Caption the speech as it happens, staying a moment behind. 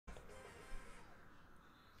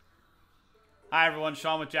Hi everyone,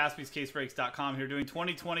 Sean with JaspysCaseBreaks.com here doing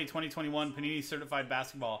 2020-2021 Panini Certified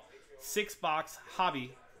Basketball 6-box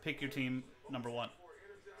hobby. Pick your team #1.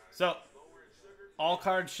 So, all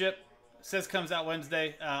cards ship. Says comes out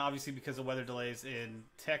Wednesday. Obviously because of weather delays in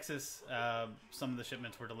Texas, some of the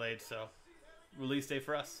shipments were delayed. So, release day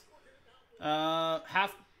for us.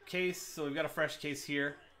 Half case, so we've got a fresh case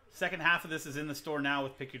here. Second half of this is in the store now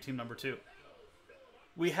with Pick Your Team #2.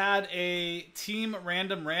 We had a team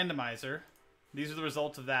random randomizer. These are the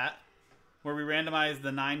results of that, where we randomized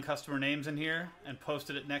the 9 customer names in here and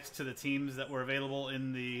posted it next to the teams that were available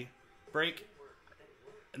in the break.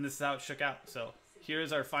 And this is how it shook out. So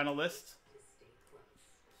here's our final list.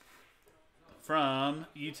 From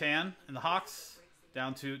Utan and the Hawks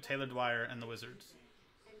down to Taylor Dwyer and the Wizards.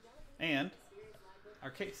 And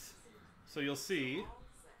our case. So you'll see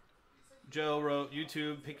Joe wrote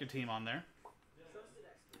YouTube, pick your team on there.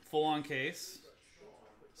 Full on case.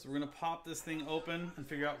 So we're going to pop this thing open and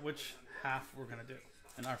figure out which half we're going to do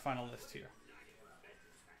in our final list here.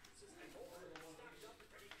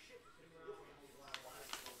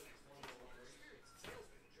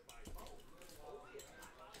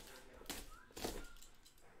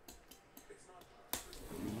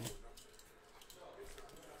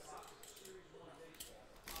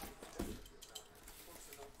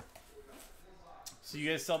 So you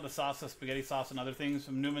guys sell the salsa, spaghetti sauce, and other things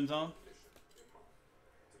from Newman's Own?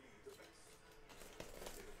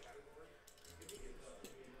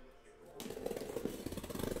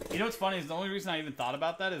 You know what's funny is the only reason I even thought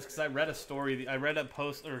about that is because I read a story, I read a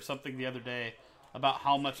post or something the other day about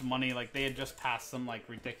how much money, like they had just passed some like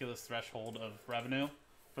ridiculous threshold of revenue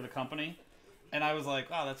for the company. And I was like,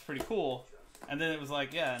 wow, that's pretty cool. And then it was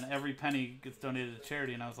like, yeah, and every penny gets donated to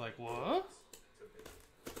charity. And I was like, what?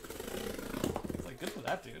 It's like, good for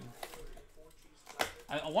that dude.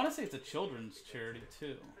 I want to say it's a children's charity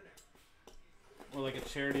too. Or like a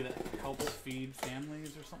charity that helps feed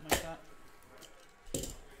families or something like that.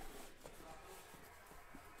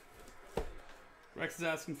 Rex is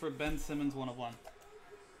asking for a Ben Simmons 1/1.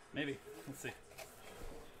 Maybe. Let's see.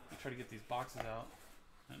 I'll try to get these boxes out.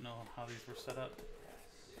 I don't know how these were set up.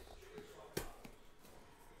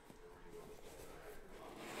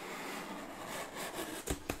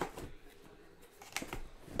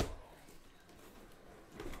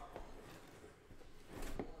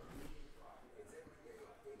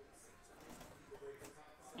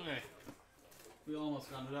 Okay. We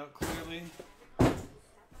almost got it out clearly.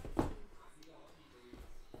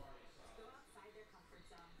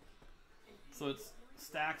 So it's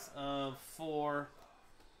stacks of 4.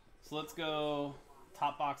 So let's go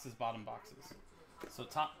top boxes, bottom boxes. So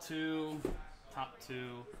top 2, top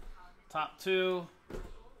 2, top 2,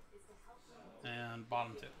 and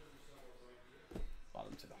bottom 2.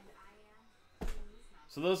 Bottom 2.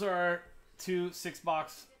 So those are our 2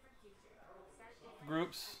 6-box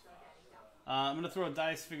groups. I'm going to throw a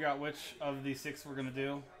dice, figure out which of these 6 we're going to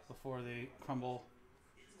do before they crumble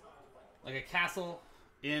like a castle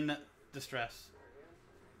in distress,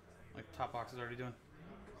 like top box is already doing.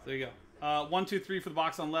 So there you go. 1, 2, 3 for the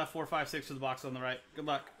box on the left. 4, 5, 6 for the box on the right. Good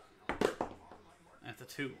luck. That's a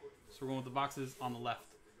 2. So we're going with the boxes on the left.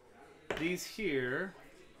 These here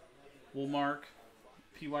will mark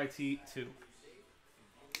PYT 2.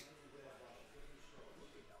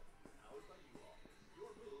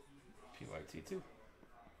 PYT 2.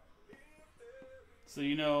 So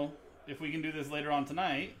you know, if we can do this later on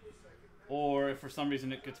tonight, or if for some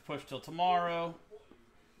reason it gets pushed till tomorrow,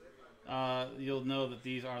 you'll know that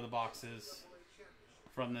these are the boxes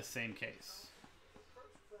from this same case.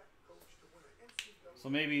 So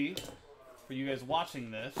maybe for you guys watching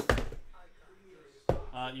this,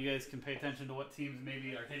 you guys can pay attention to what teams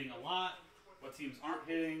maybe are hitting a lot, what teams aren't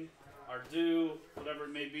hitting, are due, whatever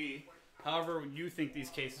it may be, however you think these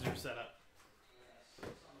cases are set up.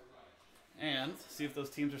 And see if those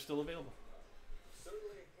teams are still available.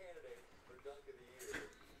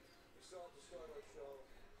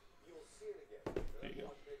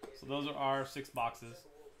 So those are our 6 boxes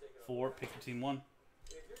for Pick Your Team 1.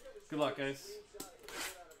 Good luck, guys.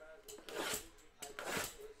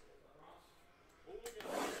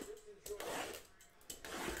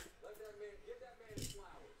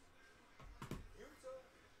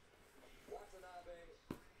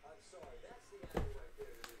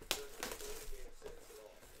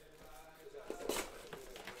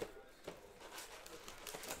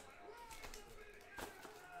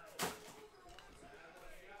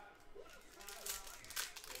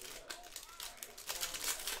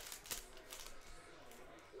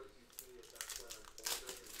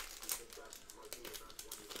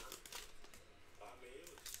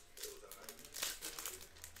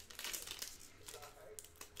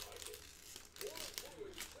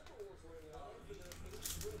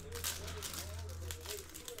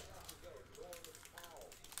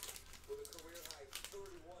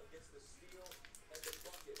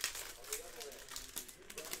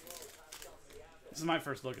 This is my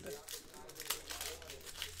first look at it.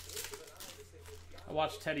 I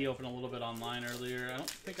watched Teddy open a little bit online earlier. I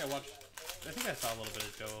think I saw a little bit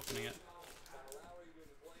of Joe opening it.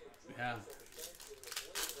 Yeah.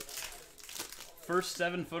 First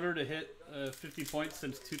 7-footer to hit 50 points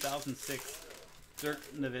since 2006. Dirk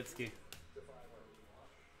Nowitzki.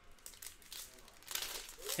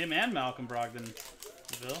 Him and Malcolm Brogdon,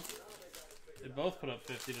 Bill. They both put up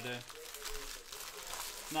 50 today.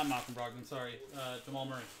 Not Malcolm Brogdon, sorry. Jamal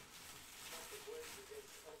Murray.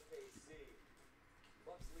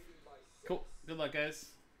 Cool. Good luck,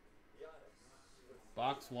 guys.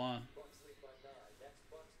 Box 1.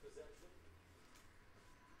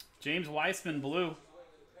 James Weissman, blue.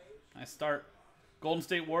 Nice start. Golden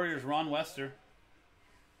State Warriors, Ron Wester.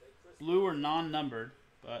 Blue or non-numbered,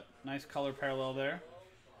 but nice color parallel there.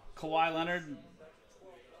 Kawhi Leonard,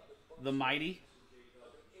 the Mighty.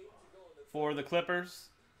 For the Clippers,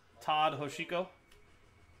 Todd Hoshiko.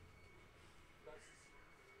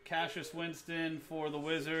 Cassius Winston for the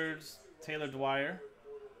Wizards, Taylor Dwyer.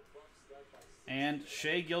 And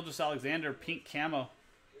Shai Gilgeous-Alexander, pink camo.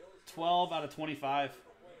 12 out of 25.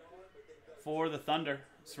 For the Thunder,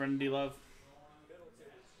 Serenity Love.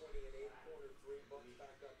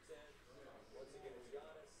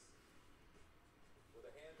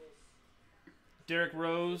 Derrick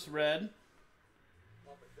Rose, red.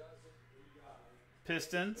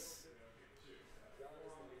 Pistons.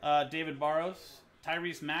 David Barros.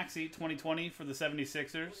 Tyrese Maxey, 2020 for the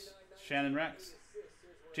 76ers. Shannon Rex.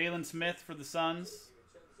 Jalen Smith for the Suns.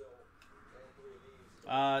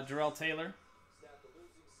 Jarrell Taylor.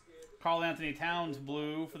 Karl Anthony Towns,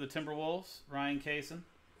 blue for the Timberwolves. Ryan Kaysen.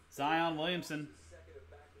 Zion Williamson,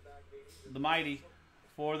 the Mighty,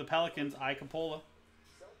 for the Pelicans. Ike Capola.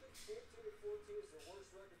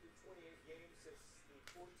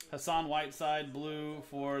 Hassan Whiteside, blue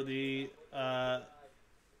for the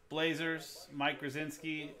Blazers. Mike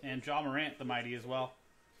Grzinski and Ja Morant, the Mighty, as well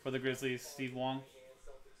for the Grizzlies. Steve Wong.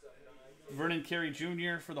 Vernon Carey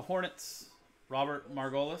Jr. for the Hornets. Robert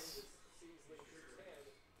Margolis.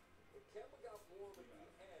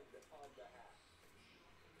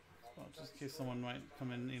 Oh, just in case someone might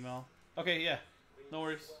come in and email. Okay, yeah. No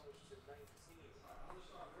worries.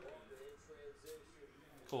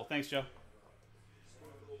 Cool. Thanks, Joe.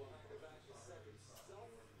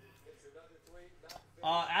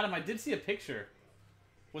 Adam, I did see a picture.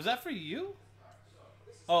 Was that for you?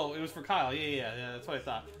 Oh, it was for Kyle. Yeah. That's what I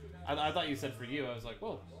thought. I thought you said for you. I was like,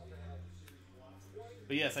 whoa.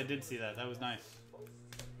 But yes, I did see that. That was nice.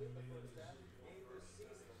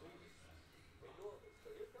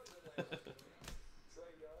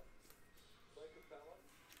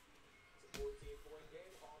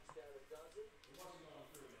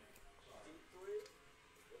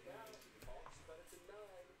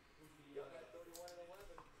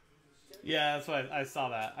 Yeah, that's what I saw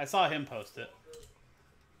that. I saw him post it.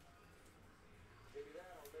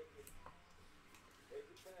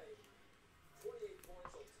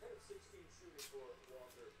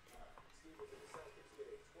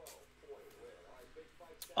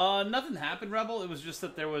 Nothing happened, Rebel. It was just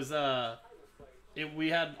that there was we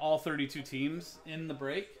had all 32 teams in the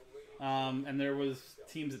break, and there was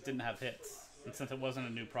teams that didn't have hits. And since it wasn't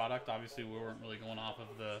a new product, obviously we weren't really going off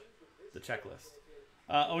of the checklist.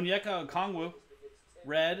 Onyeka Okongwu,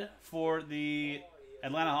 red for the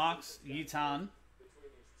Atlanta Hawks. Yitan.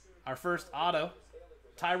 Our first auto.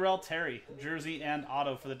 Tyrell Terry, jersey and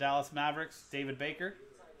auto for the Dallas Mavericks. David Baker.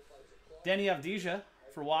 Danny Avdija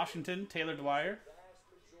for Washington. Taylor Dwyer.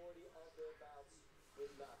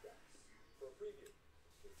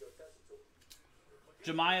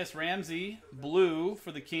 Jamias Ramsey, blue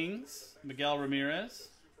for the Kings. Miguel Ramirez.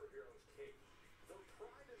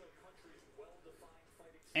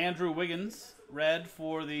 Andrew Wiggins, red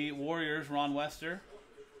for the Warriors, Ron Wester.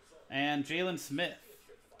 And Jalen Smith,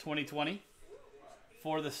 2020.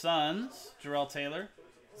 For the Suns, Jarrell Taylor.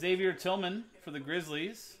 Xavier Tillman for the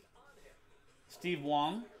Grizzlies. Steve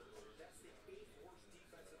Wong.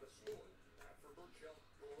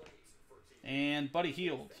 And Buddy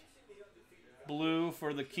Hield, blue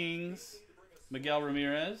for the Kings, Miguel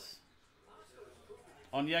Ramirez.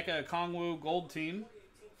 Onyeka Okongwu, gold team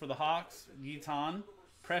for the Hawks, Yitan.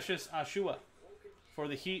 Precious Ashua for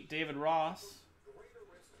the Heat, David Ross.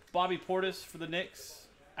 Bobby Portis for the Knicks,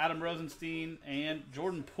 Adam Rosenstein, and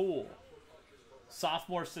Jordan Poole.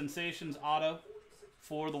 Sophomore Sensations auto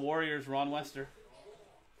for the Warriors, Ron Wester.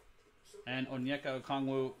 And Onyeka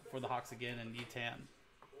Okongwu for the Hawks again, and Yitan.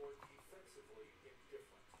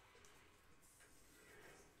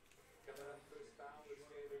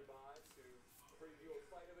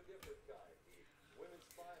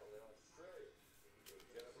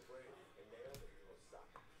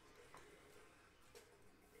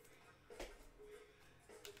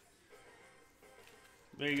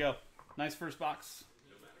 There you go. Nice first box.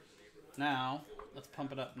 Now, let's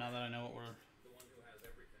pump it up now that I know what we're...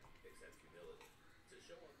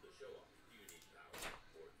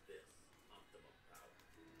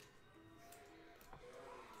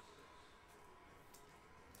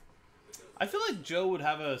 I feel like Joe would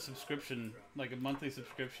have a subscription, like a monthly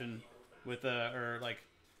subscription with a, or like,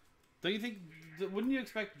 don't you think, wouldn't you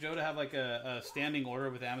expect Joe to have like a standing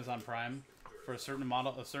order with Amazon Prime for a certain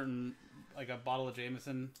model, like a bottle of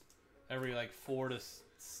Jameson every like 4 to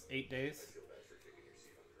 8 days?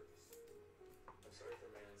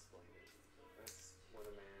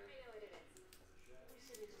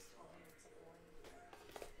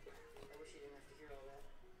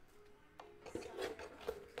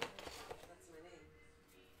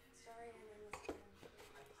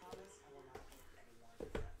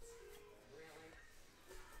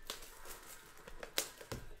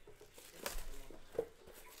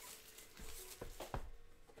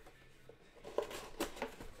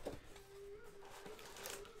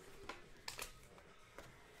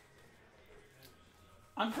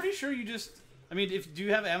 I'm pretty sure you just, I mean, do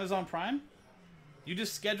you have Amazon Prime? You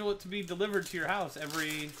just schedule it to be delivered to your house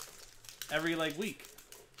every like week.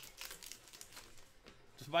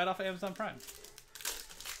 Just buy it off of Amazon Prime.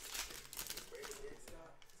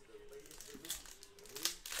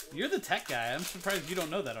 You're the tech guy. I'm surprised you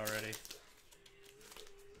don't know that already.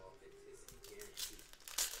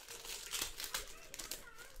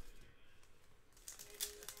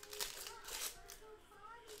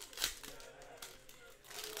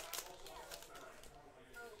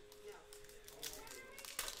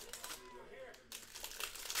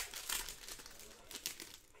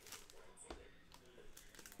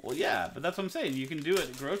 Well, yeah, but that's what I'm saying. You can do it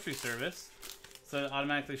at grocery service, so it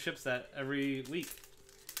automatically ships that every week.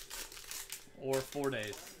 Or 4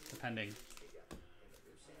 days, depending.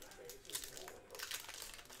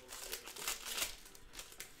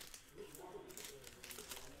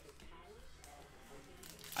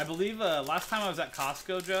 I believe last time I was at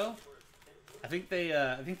Costco, Joe, I think they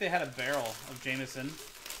had a barrel of Jameson.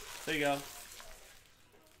 There you go.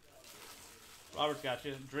 Robert's got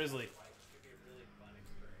you. Drizzly.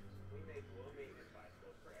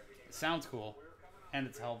 It sounds cool, and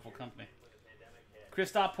it's a helpful company.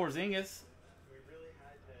 Kristaps Porzingis.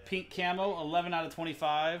 Pink camo, 11 out of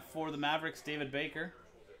 25 for the Mavericks, David Baker.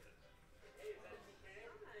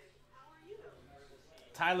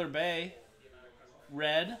 Tyler Bay,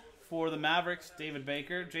 red for the Mavericks, David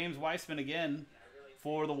Baker. James Weissman again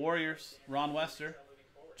for the Warriors, Ron Wester.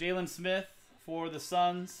 Jalen Smith for the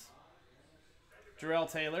Suns,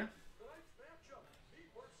 Jarrell Taylor.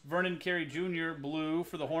 Vernon Carey Jr., blue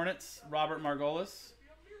for the Hornets, Robert Margolis.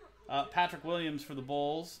 Patrick Williams for the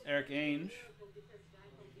Bulls, Eric Ainge.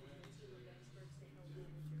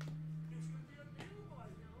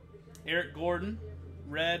 Eric Gordon,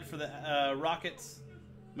 red for the Rockets,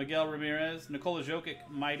 Miguel Ramirez. Nikola Jokic,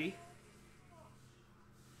 mighty.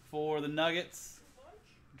 For the Nuggets,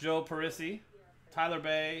 Joe Parisi. Tyler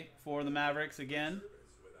Bay for the Mavericks again.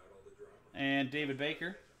 And David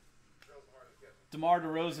Baker. DeMar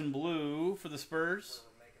DeRozan, blue for the Spurs,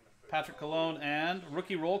 Patrick Cologne. And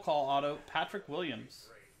rookie roll call auto, Patrick Williams.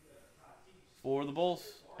 For the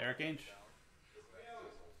Bulls, Eric Ainge.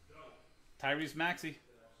 Tyrese Maxey.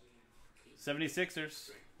 76ers,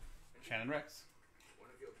 Shannon Rex.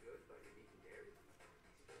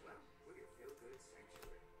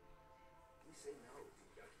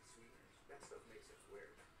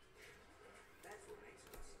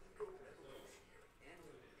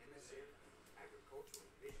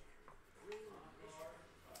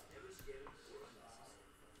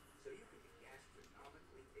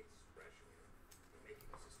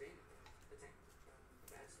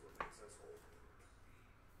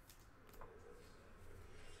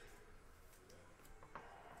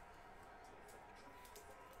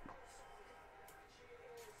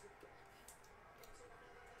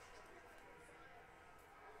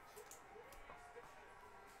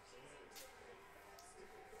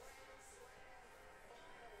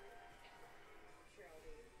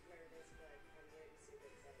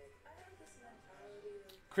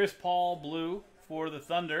 Chris Paul, blue for the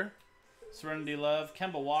Thunder. Serenity Love.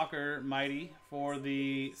 Kemba Walker, mighty for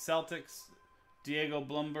the Celtics. Diego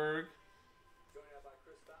Blumberg.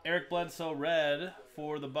 Eric Bledsoe, red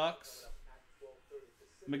for the Bucks.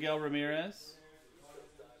 Miguel Ramirez.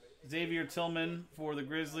 Xavier Tillman for the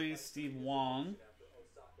Grizzlies. Steve Wong.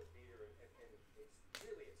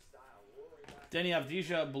 Denny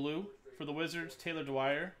Avdija, blue for the Wizards. Taylor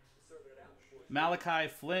Dwyer. Malachi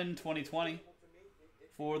Flynn, 2020.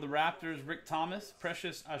 For the Raptors, Rick Thomas.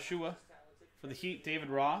 Precious Ashua. For the Heat, David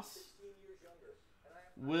Ross.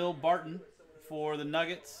 Will Barton for the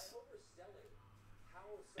Nuggets.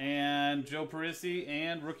 And Joe Parisi.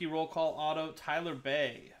 And rookie roll call auto, Tyler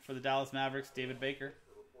Bay for the Dallas Mavericks, David Baker.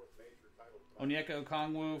 Onyeka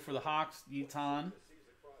Okongwu for the Hawks, Yetan.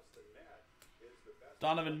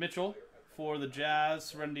 Donovan Mitchell for the Jazz,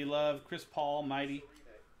 Serenity Love. Chris Paul, Mighty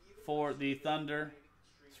for the Thunder,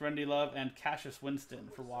 Serenity Love. And Cassius Winston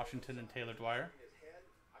for Washington and Taylor Dwyer.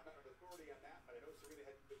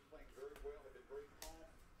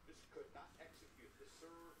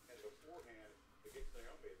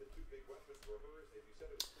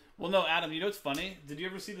 Well, no, Adam, you know what's funny? Did you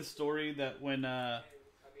ever see the story that when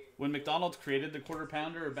McDonald's created the Quarter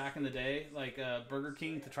Pounder, or back in the day, like Burger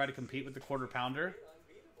King, to try to compete with the Quarter Pounder,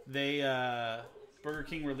 they Burger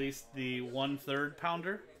King released the 1/3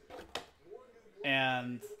 pounder,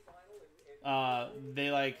 and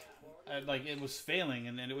they like it was failing,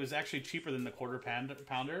 and it was actually cheaper than the Quarter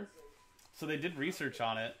Pounder, so they did research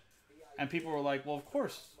on it, and people were like, well, of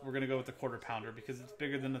course we're gonna go with the Quarter Pounder because it's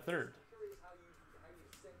bigger than the third.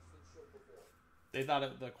 They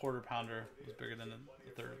thought the Quarter Pounder was bigger than the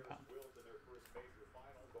third pound.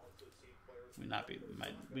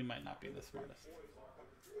 We might not be the smartest.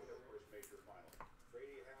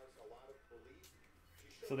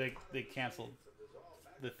 So they canceled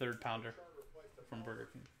the third pounder from Burger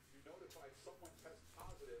King.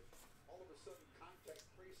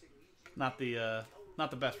 Not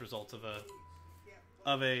the best results of a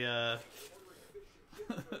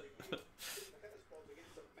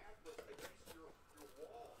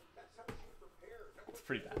it's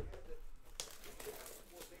pretty bad.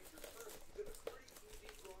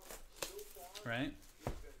 Right?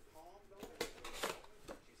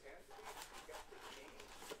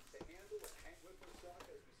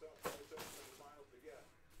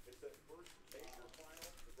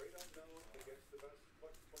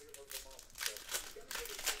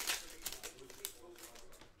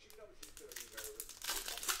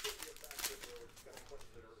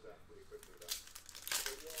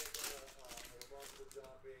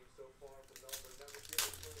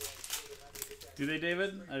 Do they,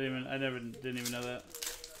 David? I didn't even know that.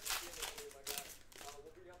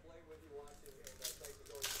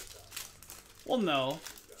 Well, no,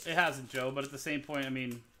 it hasn't, Joe. But at the same point, I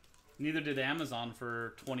mean, neither did Amazon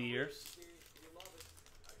for 20 years.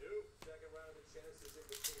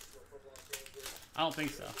 I don't think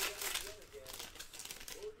so.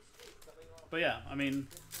 But yeah, I mean,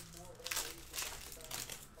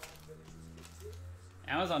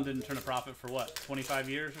 Amazon didn't turn a profit for what, 25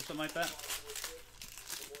 years or something like that?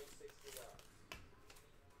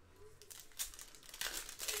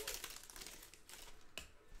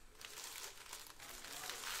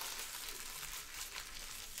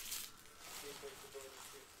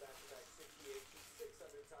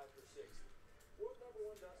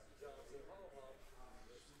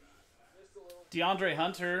 DeAndre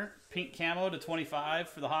Hunter, pink camo to 25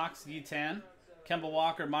 for the Hawks, Yetan. Kemba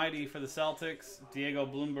Walker, Mighty for the Celtics, Diego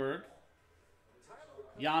Bloomberg.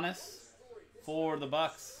 Giannis for the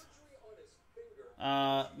Bucks,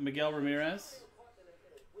 Miguel Ramirez.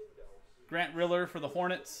 Grant Riller for the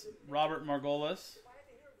Hornets, Robert Margolis.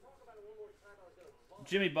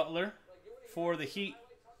 Jimmy Butler for the Heat,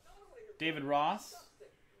 David Ross.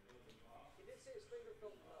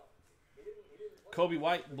 Kobe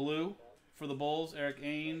White, blue for the Bulls, Eric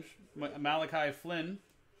Ainge. Malachi Flynn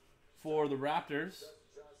for the Raptors,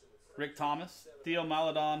 Rick Thomas. Theo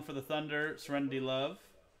Maledon for the Thunder, Serenity Love.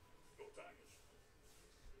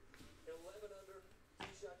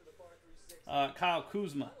 Kyle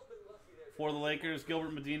Kuzma for the Lakers,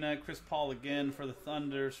 Gilbert Medina. Chris Paul again for the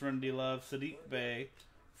Thunder, Serenity Love. Sadiq Bey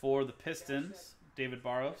for the Pistons, David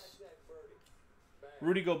Barros.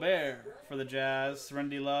 Rudy Gobert for the Jazz,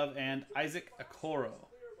 Serenity Love. And Isaac Okoro.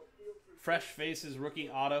 Fresh Faces rookie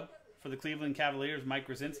auto for the Cleveland Cavaliers, Mike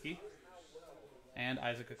Krasinski. And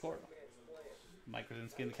Isaac Okoro. Mike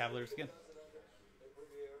Krasinski and the Cavaliers again.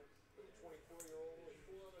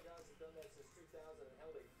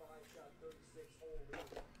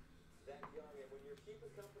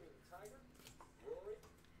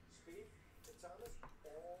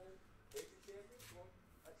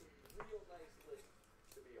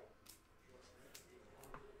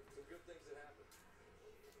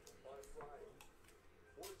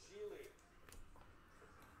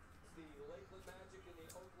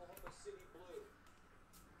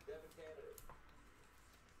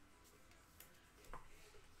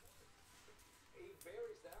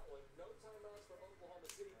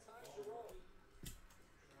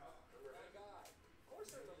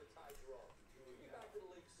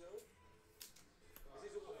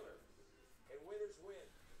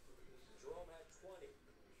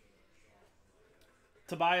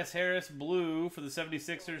 Tobias Harris, blue for the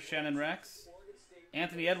 76ers, Shannon Rex.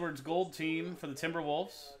 Anthony Edwards, gold team for the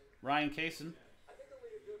Timberwolves, Ryan Kaysen.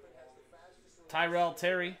 Tyrell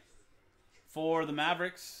Terry for the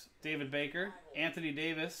Mavericks, David Baker. Anthony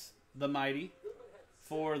Davis, the Mighty,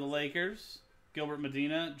 for the Lakers, Gilbert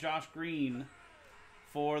Medina. Josh Green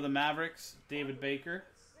for the Mavericks, David Baker.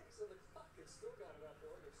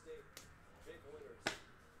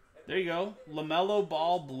 There you go. LaMelo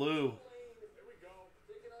Ball, blue.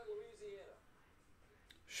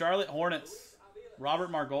 Charlotte Hornets, Robert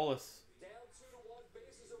Margolis.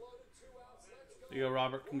 There you go,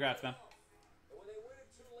 Robert. Congrats, man.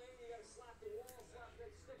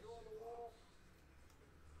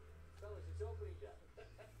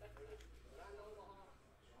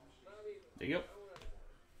 There you go.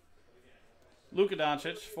 Luka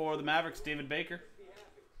Doncic for the Mavericks, David Baker.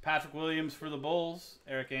 Patrick Williams for the Bulls,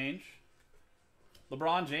 Eric Ainge.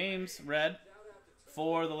 LeBron James, red,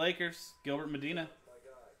 for the Lakers, Gilbert Medina.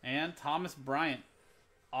 And Thomas Bryant,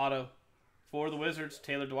 auto, for the Wizards,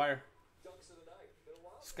 Taylor Dwyer.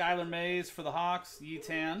 Skylar Mays for the Hawks, Yi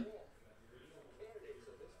Tan.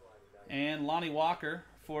 And Lonnie Walker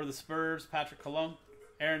for the Spurs, Patrick Cologne.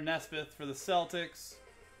 Aaron Nesmith for the Celtics,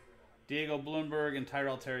 Diego Bloomberg. And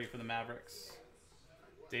Tyrell Terry for the Mavericks,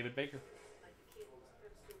 David Baker.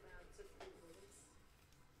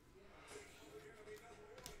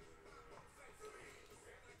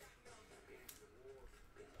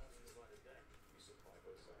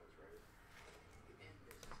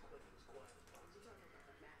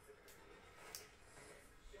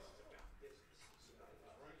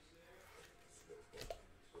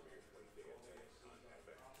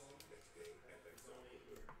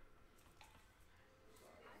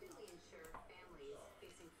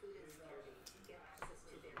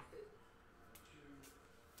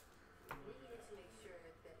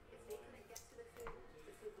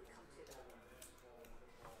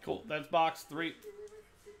 Cool. That's box 3.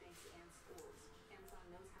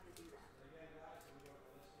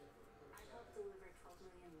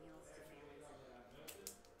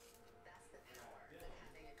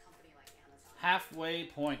 Halfway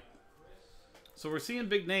point. So we're seeing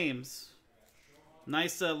big names.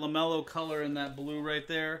 Nice LaMelo color in that blue right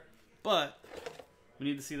there. But we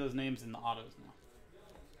need to see those names in the autos now.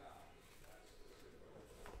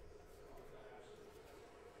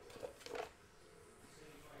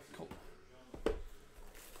 Cool.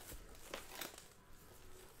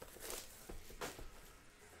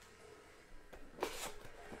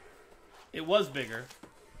 It was bigger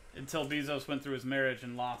until Bezos went through his marriage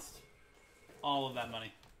and lost all of that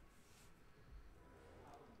money.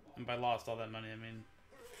 And by lost all that money, I mean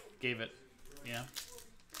gave it, you know?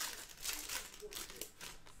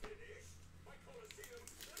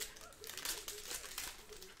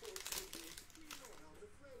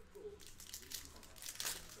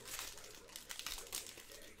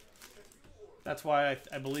 That's why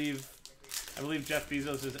I believe Jeff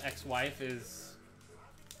Bezos' ex-wife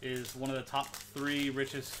is one of the top 3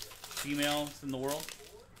 richest females in the world.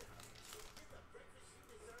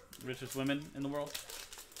 Richest women in the world.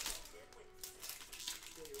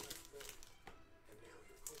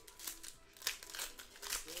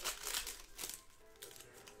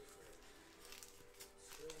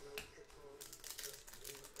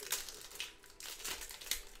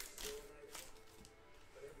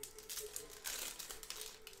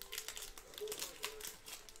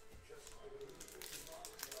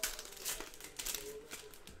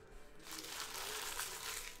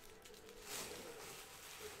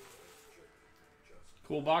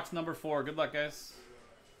 Cool. Box number 4. Good luck, guys.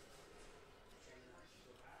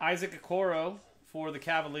 Isaac Okoro for the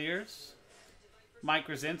Cavaliers. Mike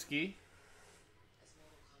Krasinski.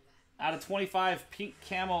 Out of 25, pink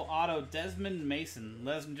camo auto, Desmond Mason.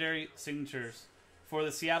 Legendary signatures for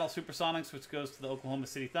the Seattle Supersonics, which goes to the Oklahoma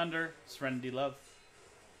City Thunder. Serenity Love.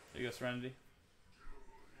 There you go, Serenity.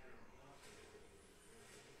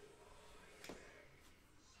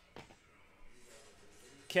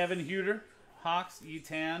 Kevin Huter, Hawks,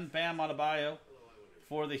 Etan. Bam Adebayo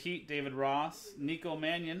for the Heat, David Ross. Nico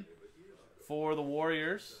Mannion for the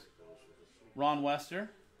Warriors, Ron Wester.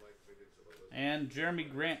 And Jeremy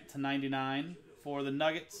Grant to 99 for the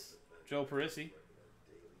Nuggets, Joe Parisi.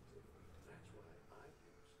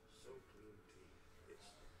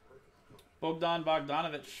 Bogdan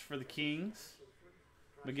Bogdanovic for the Kings,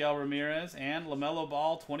 Miguel Ramirez, and LaMelo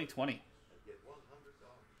Ball 2020.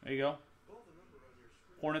 There you go.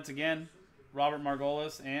 Hornets again. Robert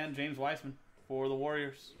Margolis and James Weissman for the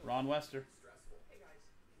Warriors. Ron Wester.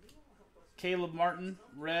 Caleb Martin,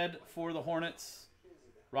 red for the Hornets.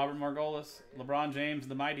 Robert Margolis. LeBron James,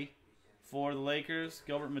 the Mighty. For the Lakers,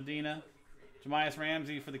 Gilbert Medina. Jamias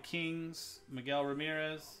Ramsey for the Kings. Miguel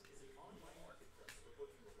Ramirez.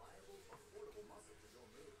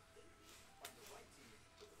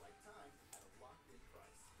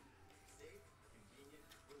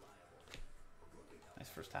 Nice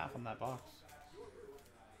first half on that box.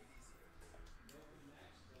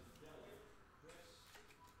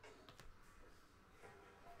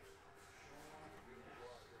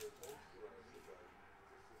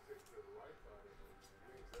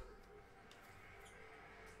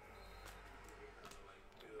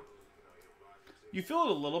 You feel it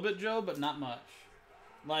a little bit, Joe, but not much.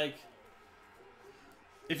 Like,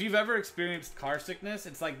 if you've ever experienced car sickness,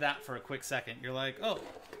 it's like that for a quick second. You're like, oh,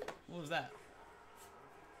 what was that?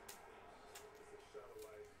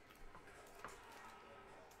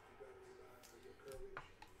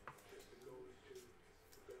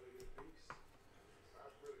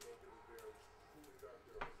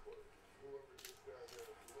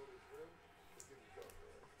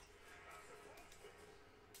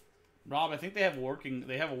 Rob, I think they have a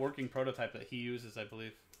working prototype that he uses, I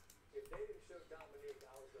believe. If they didn't show Dominique,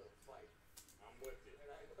 I was gonna fight. I'm with you.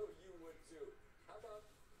 And I know you would too. How about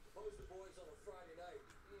poster boys on a Friday night?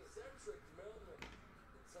 Eccentric Melvin.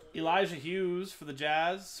 Elijah Hughes for the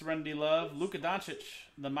Jazz. Serenity Love. Luka Doncic,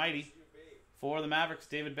 the Mighty. For the Mavericks,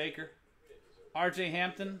 David Baker. RJ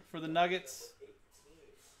Hampton for the Nuggets.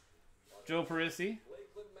 Joe Parisi.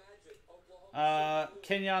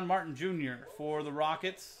 Kenyon Martin Jr. for the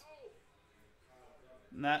Rockets.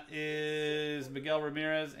 And that is Miguel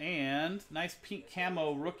Ramirez. And nice pink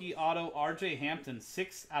camo rookie auto RJ Hampton.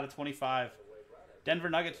 6 out of 25. Denver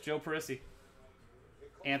Nuggets, Joe Parisi.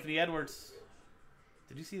 Anthony Edwards.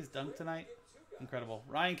 Did you see his dunk tonight? Incredible.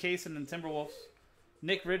 Ryan Kaysen and Timberwolves.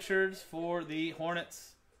 Nick Richards for the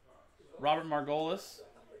Hornets. Robert Margolis.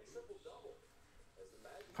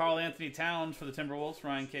 Karl Anthony Towns for the Timberwolves.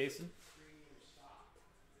 Ryan Kaysen.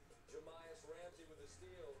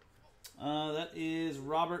 That is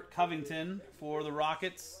Robert Covington for the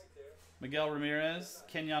Rockets. Miguel Ramirez.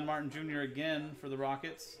 Kenyon Martin Jr. again for the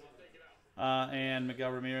Rockets. And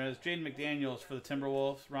Miguel Ramirez. Jaden McDaniels for the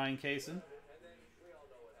Timberwolves. Ryan Kaysen.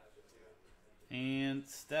 And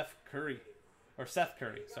Seth Curry,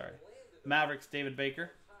 sorry. Mavericks, David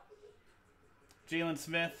Baker. Jalen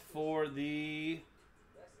Smith for the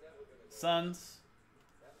Suns.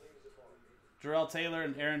 Jarrell Taylor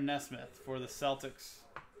and Aaron Nesmith for the Celtics.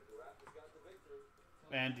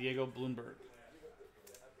 And Diego Bloomberg.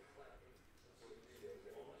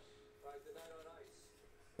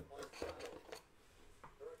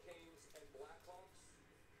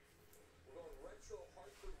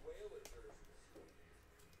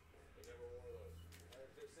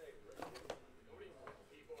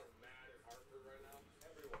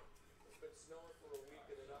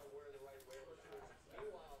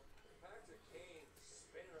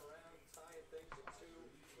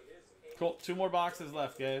 Cool. 2 more boxes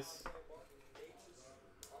left, guys.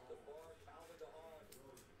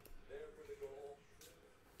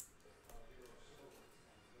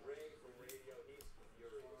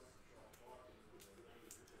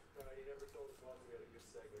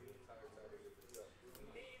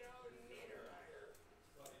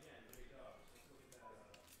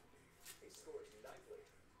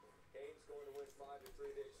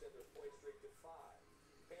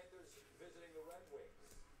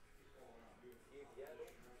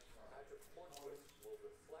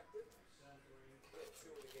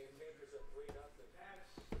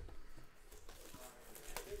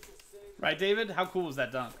 Right, David? How cool was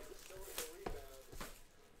that dunk?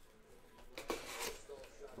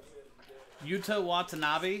 Yuta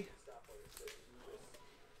Watanabe.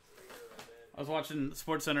 I was watching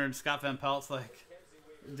SportsCenter and Scott Van Pelt's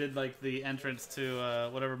did the entrance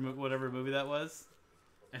to whatever movie that was,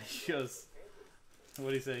 and he goes, "What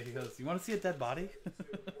do you say?" He goes, "You want to see a dead body?"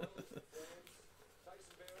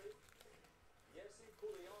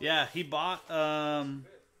 Yeah, he bought.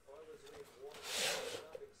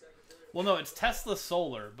 Well, no, it's Tesla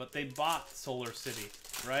Solar, but they bought Solar City,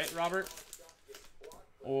 right, Robert?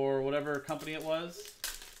 Or whatever company it was.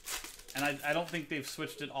 And I don't think they've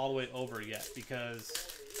switched it all the way over yet because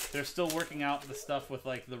they're still working out the stuff with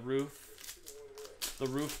the roof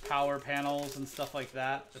power panels and stuff like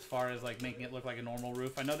that, as far as making it look like a normal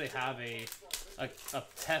roof. I know they have a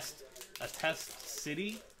test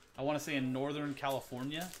city, I want to say in Northern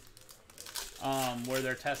California, where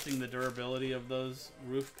they're testing the durability of those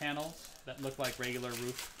roof panels that look like regular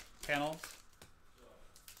roof panels.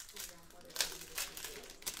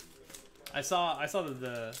 I saw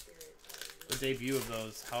the debut of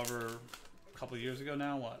those, however, a couple years ago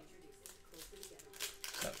now. What?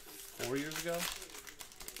 Is that 4 years ago?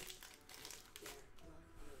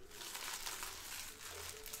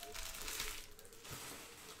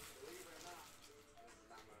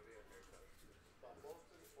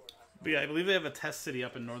 But yeah, I believe they have a test city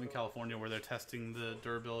up in Northern California where they're testing the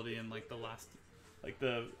durability and like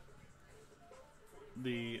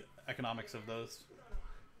the economics of those.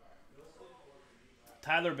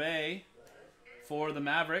 Tyler Bay for the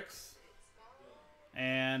Mavericks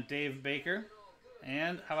and Dave Baker.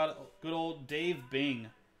 And how about good old Dave Bing?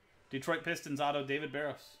 Detroit Pistons auto David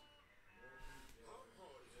Barros.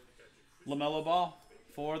 LaMelo Ball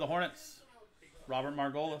for the Hornets. Robert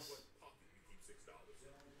Margolis.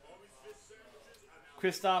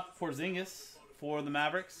 Kristaps Porzingis for the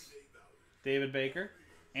Mavericks. David Baker.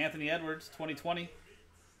 Anthony Edwards, 2020.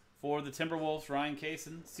 For the Timberwolves, Ryan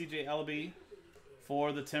Kaysen. CJ Ellaby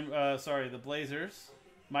for the Blazers.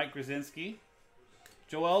 Mike Grzinski.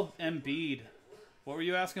 Joel Embiid. What were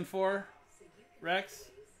you asking for, Rex?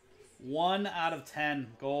 1 out of 10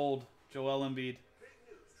 gold. Joel Embiid.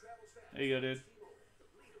 There you go, dude.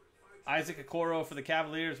 Isaac Okoro for the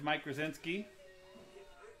Cavaliers. Mike Grzinski.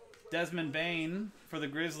 Desmond Bane for the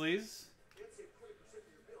Grizzlies.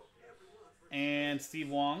 And Steve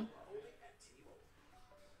Wong.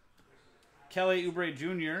 Kelly Oubre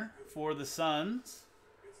Jr. for the Suns.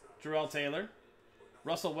 Jarrell Taylor.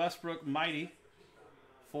 Russell Westbrook Mighty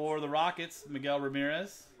for the Rockets. Miguel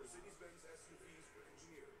Ramirez.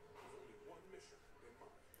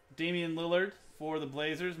 Damian Lillard for the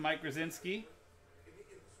Blazers. Mike Grzinski.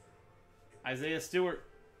 Isaiah Stewart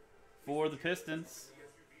for the Pistons.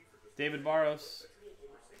 David Barros.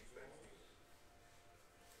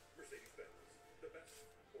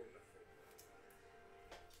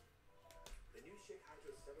 The new Shake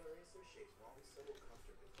Hydro Stellar Racer shakes long stubble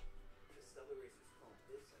comfortably. The Stellar Racer's comb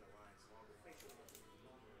lifts and aligns longer facial hair.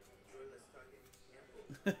 Joyless tugging and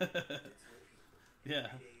pulling.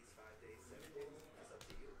 Yeah. 3 days, 5 days, 7 days. It's up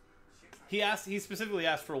to you. He specifically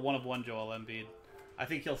asked for a 1 of 1 Joel Embiid. I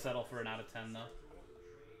think he'll settle for an out of 10 though.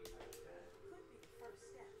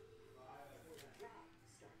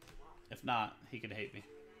 If not, he could hate me,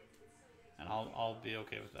 and I'll be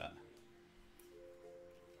okay with that.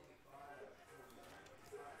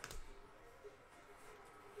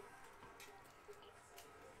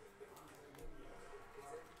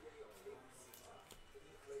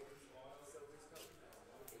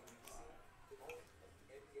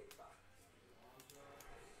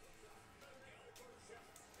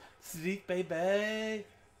 Sadiq baby,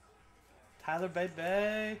 Tyler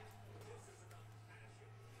baby.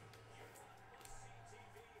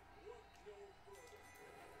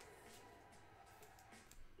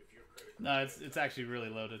 No, it's actually really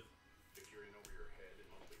loaded.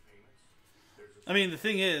 I mean, the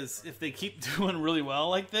thing is, if they keep doing really well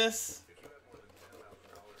like this,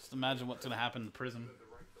 just imagine what's going to happen to Prism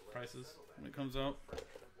prices when it comes out.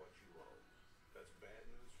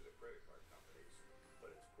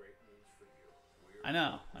 I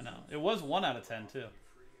know. It was 1 out of 10, too.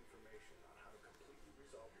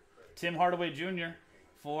 Tim Hardaway Jr.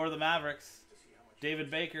 for the Mavericks.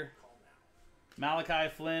 David Baker. Malachi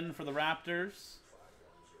Flynn for the Raptors.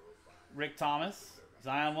 Rick Thomas.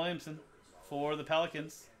 Zion Williamson for the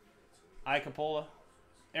Pelicans. Ike Capola.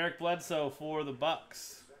 Eric Bledsoe for the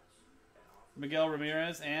Bucks. Miguel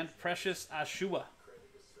Ramirez and Precious Ashua.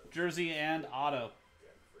 Jersey and auto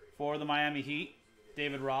for the Miami Heat.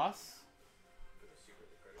 David Ross.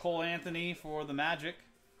 Cole Anthony for the Magic.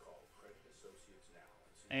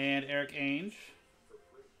 And Eric Ainge.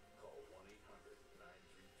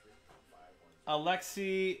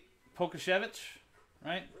 Alexei Pokashevich,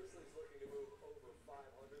 right?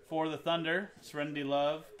 For the Thunder, Serenity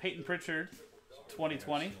Love. Peyton Pritchard,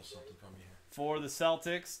 2020. For the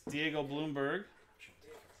Celtics, Diego Bloomberg.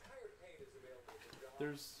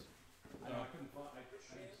 There's...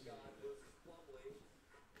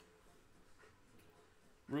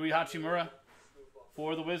 Rui Hachimura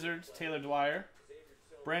for the Wizards, Taylor Dwyer.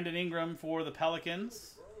 Brandon Ingram for the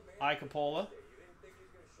Pelicans, Ike Capola.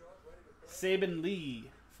 Saban Lee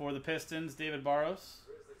for the Pistons, David Barros.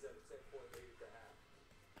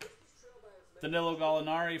 Danilo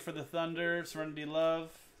Gallinari for the Thunder, Serenity Love.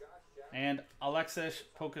 And Alexis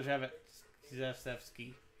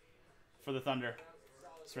Pokashevsky for the Thunder,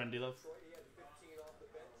 Serenity Love.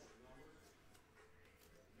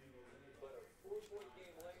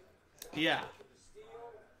 Yeah.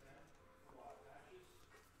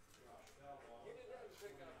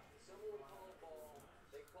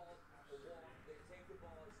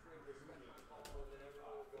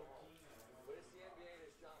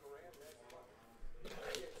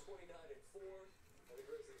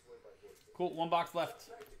 Cool. 1 box left.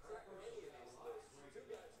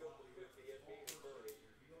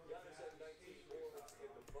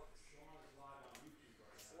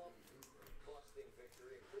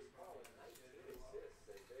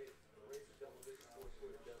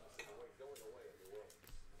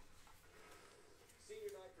 Senior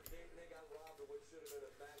night for Dayton. They got robbed of what should have been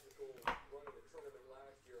a magical run in the tournament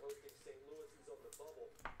last year, hosting St. Louis, who's on the bubble.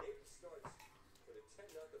 Dayton starts with a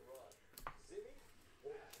 10-0 run. Zimmy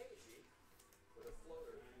or KG with a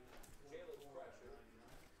floater. Jalen's pressure.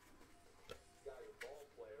 Got your ball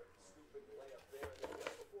player. Scooping layup there. And then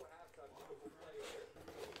right before halftime, beautiful play here.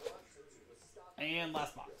 He runs into the stop. And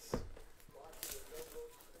last box.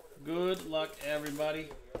 Good luck, everybody.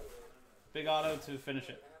 Big auto to finish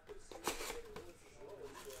it.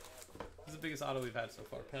 This is the biggest auto we've had so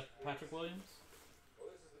far. Patrick Williams. Well,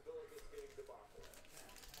 this is the Billikens getting debacle.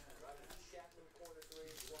 Driving Chapman, corner 3,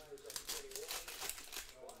 Flyers up to 21.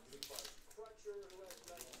 Watching by Crutcher, who has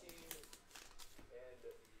 19. And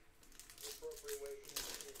the appropriate way to use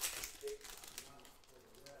it is State.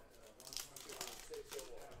 6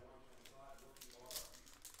 overall.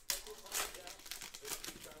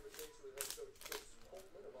 Conversation with head coach Chris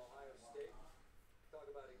Holtman of Ohio State. Talk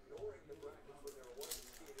about ignoring the brackets when they're 1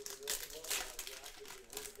 seed and they're on the ball now. You actively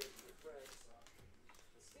root against your friends.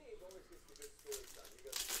 The Steve always gets the good story time. You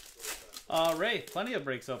got the good story time. Ray, plenty of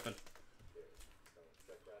breaks open.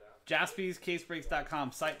 Check that out.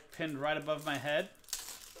 JaspysCaseBreaks.com. Site pinned right above my head.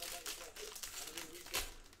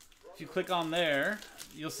 If you click on there,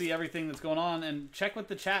 you'll see everything that's going on, and check with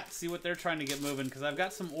the chat, see what they're trying to get moving, because I've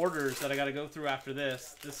got some orders that I got to go through after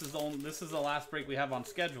this. This is the last break we have on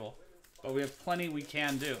schedule, but we have plenty we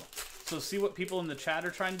can do. So see what people in the chat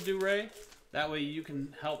are trying to do, Ray. That way you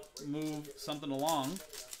can help move something along,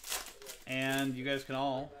 and you guys can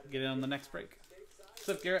all get in on the next break. What's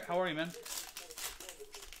up, Garrett? How are you, man?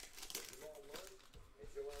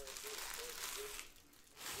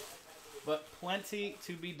 But plenty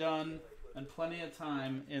to be done and plenty of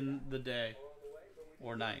time in the day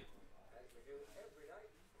or night.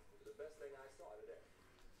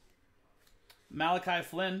 Malachi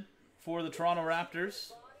Flynn for the Toronto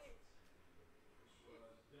Raptors.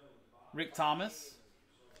 Rick Thomas.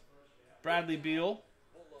 Bradley Beal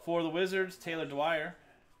for the Wizards. Taylor Dwyer.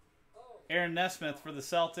 Aaron Nesmith for the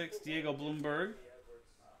Celtics. Diego Bloomberg.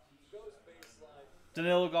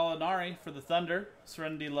 Danilo Gallinari for the Thunder.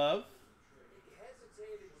 Serenity Love.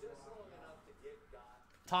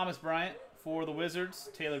 Thomas Bryant for the Wizards.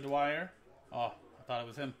 Taylor Dwyer. Oh, I thought it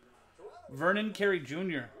was him. Vernon Carey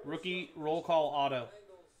Jr. Rookie roll call auto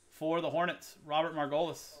for the Hornets. Robert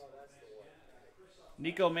Margolis.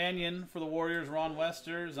 Nico Mannion for the Warriors. Ron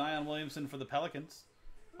Wester. Zion Williamson for the Pelicans.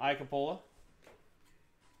 Ike Capola.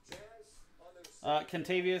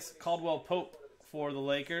 Kentavious Caldwell Pope for the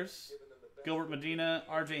Lakers. Gilbert Medina.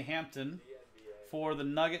 RJ Hampton for the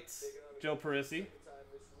Nuggets. Joe Parisi.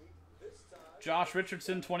 Josh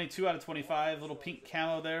Richardson, 22 out of 25. Little pink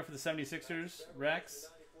camo there for the 76ers. Rex.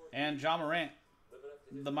 And John Morant,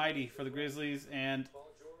 the Mighty for the Grizzlies. And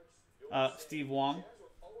Steve Wong.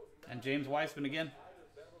 And James Weissman again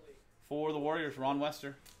for the Warriors. Ron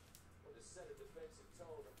Wester.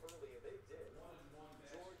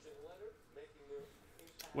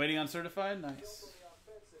 Waiting on certified? Nice.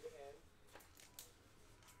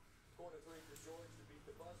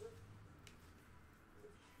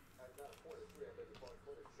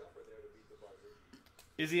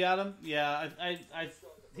 Is he Adam? Yeah, I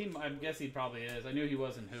guess he probably is. I knew he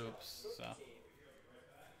was in hoops, so.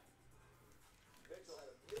 Mitchell had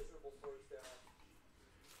a miserable first down.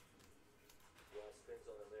 Well, spins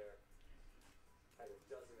on him there. Had a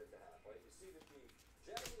dozen at the half. Right? You see that the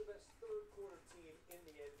Jazz are the best third-quarter team in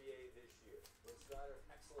the NBA this year. Lynn Snyder,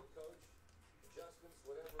 excellent coach. Adjustments,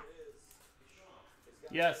 whatever it is.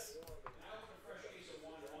 Yes.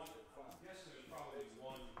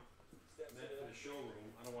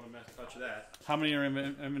 Touch that. How many are in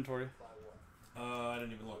inventory? I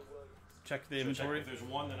didn't even look. Check the inventory. Check if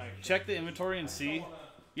there's one, then I check the inventory and see.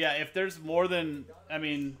 Yeah, if there's more than, I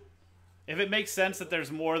mean, if it makes sense that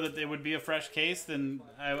there's more that it would be a fresh case, then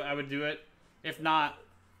I would do it. If not,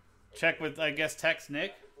 check with, I guess, text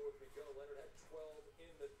Nick.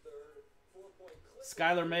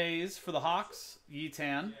 Skylar Mays for the Hawks.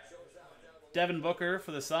 Yetan. Devin Booker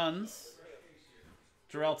for the Suns.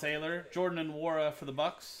 Jarrell Taylor. Jordan Nwora for the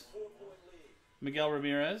Bucks. Miguel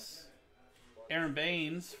Ramirez. Aaron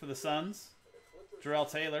Baines for the Suns. Jarrell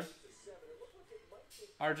Taylor.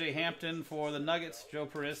 RJ Hampton for the Nuggets. Joe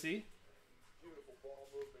Parisi.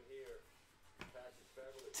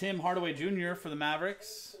 Tim Hardaway Jr. for the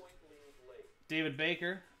Mavericks. David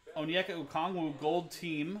Baker. Onyeka Okongwu Gold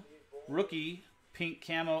Team Rookie pink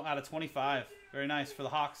camo out of 25. Very nice for the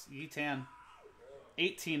Hawks. Yitan.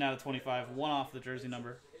 18 out of 25. 1 off the jersey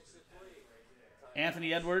number.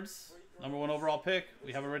 Anthony Edwards, number 1 overall pick.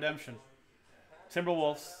 We have a redemption.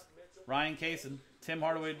 Timberwolves. Ryan Kaysen. Tim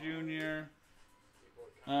Hardaway Jr.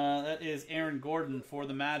 That is Aaron Gordon for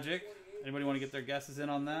the Magic. Anybody want to get their guesses in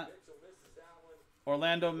on that?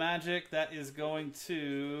 Orlando Magic. That is going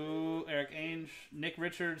to Eric Ainge. Nick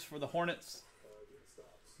Richards for the Hornets.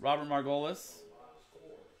 Robert Margolis.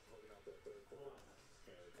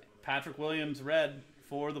 Patrick Williams, red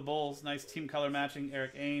for the Bulls. Nice team color matching.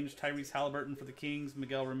 Eric Ainge. Tyrese Halliburton for the Kings.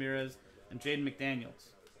 Miguel Ramirez. And Jaden McDaniels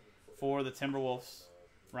for the Timberwolves.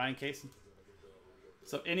 Ryan Kaysen.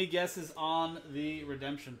 So any guesses on the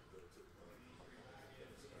redemption?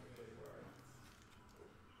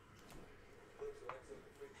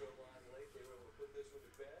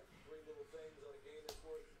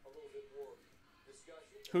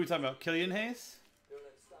 Who are we talking about? Killian Hayes?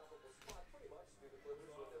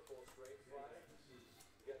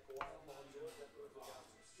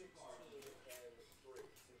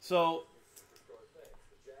 So,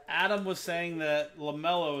 Adam was saying that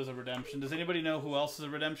LaMelo is a redemption. Does anybody know who else is a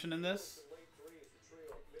redemption in this?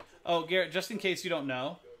 Oh, Garrett, just in case you don't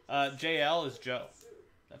know, JL is Joe.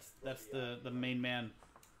 That's the main man,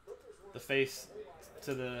 the face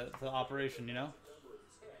to the operation, you know?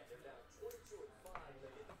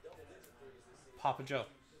 Papa Joe.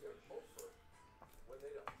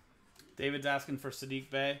 David's asking for Sadiq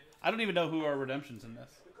Bey. I don't even know who are redemptions in this.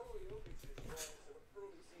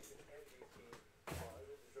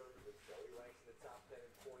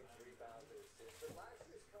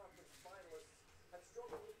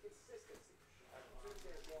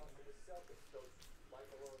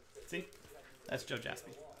 See? That's Joe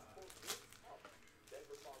Jaspy.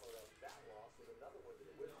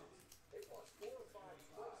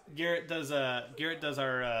 Garrett does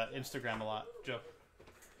our Instagram a lot. Joe.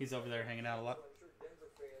 He's over there hanging out a lot.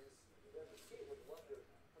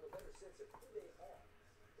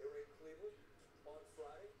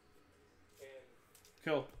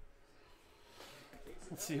 Cool.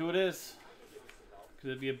 Let's see who it is.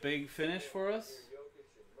 Could it be a big finish for us?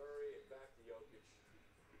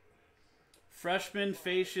 Freshman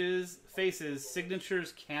faces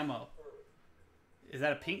signatures camo. Is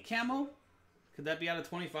that a pink camo? Could that be out of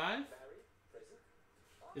 25?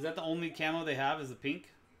 Is that the only camo they have is the pink?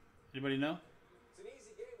 Anybody know?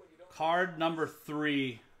 Card number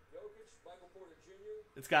 3.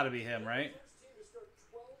 It's got to be him, right?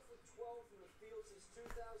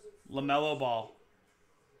 LaMelo Ball.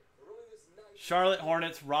 Charlotte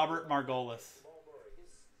Hornets, Robert Margolis.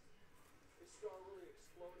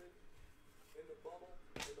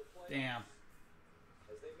 Damn.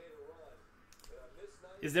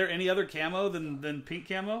 Is there any other camo than pink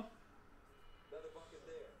camo?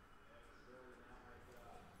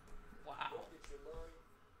 Wow.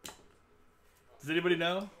 Does anybody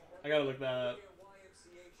know? I gotta look that up.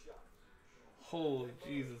 Holy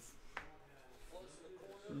Jesus.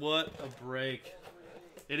 What a break.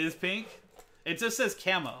 It is pink? It just says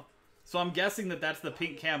camo. So I'm guessing that that's the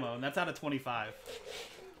pink camo, and that's out of 25.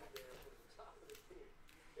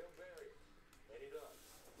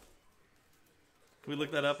 Can we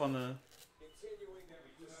look that up on the...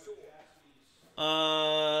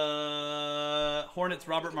 Hornets,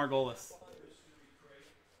 Robert Margolis.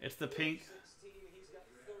 It's the pink.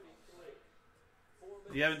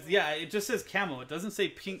 Yeah, it just says camo. It doesn't say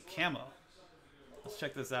pink camo. Let's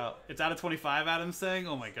check this out. It's out of 25, Adam's saying?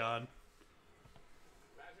 Oh my god.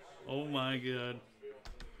 Oh my god.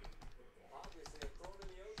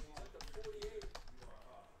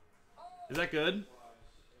 Is that good?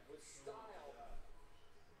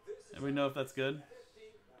 Anybody know if that's good?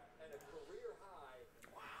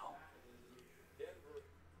 Wow.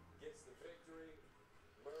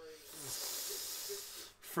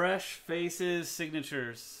 Fresh faces,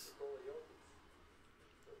 signatures.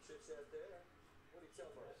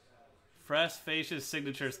 Fresh faces,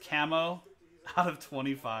 signatures, camo out of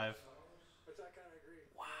 25.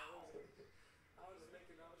 Wow.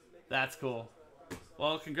 That's cool.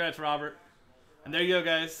 Well, congrats, Robert. And there you go,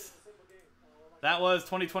 guys. That was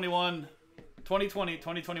 2020,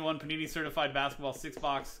 2021 Panini Certified Basketball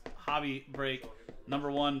 6-box hobby break. Number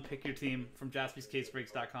 1, pick your team from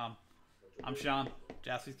jaspyscasebreaks.com. I'm Sean,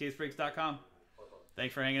 jaspyscasebreaks.com.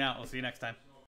 Thanks for hanging out. We'll see you next time.